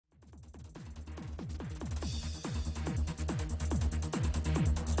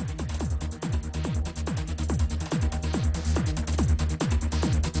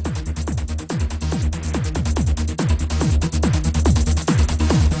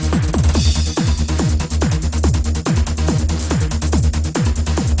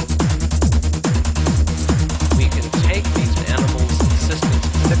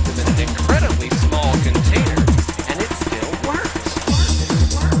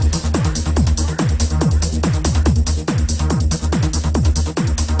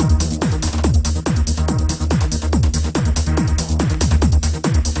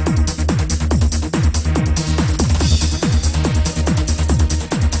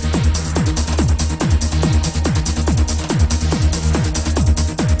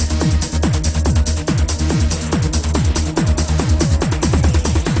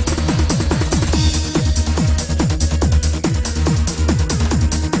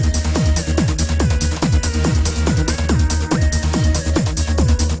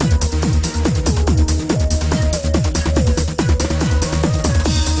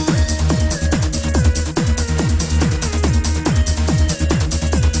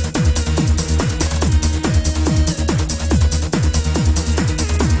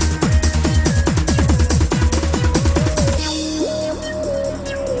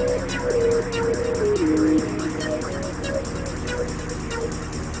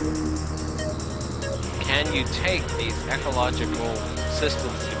when you take these ecological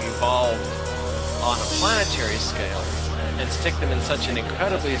systems that have evolved on a planetary scale and stick them in such an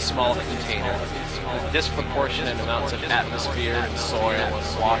incredibly small container with disproportionate amounts of atmosphere and soil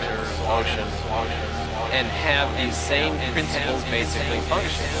and water and ocean, and have these same principles basically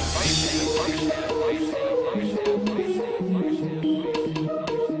functioning.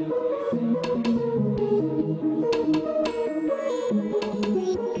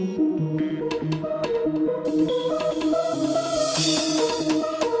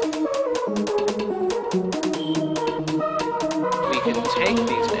 Take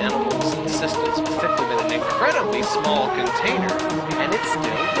these animals and systems and stick them in an incredibly small container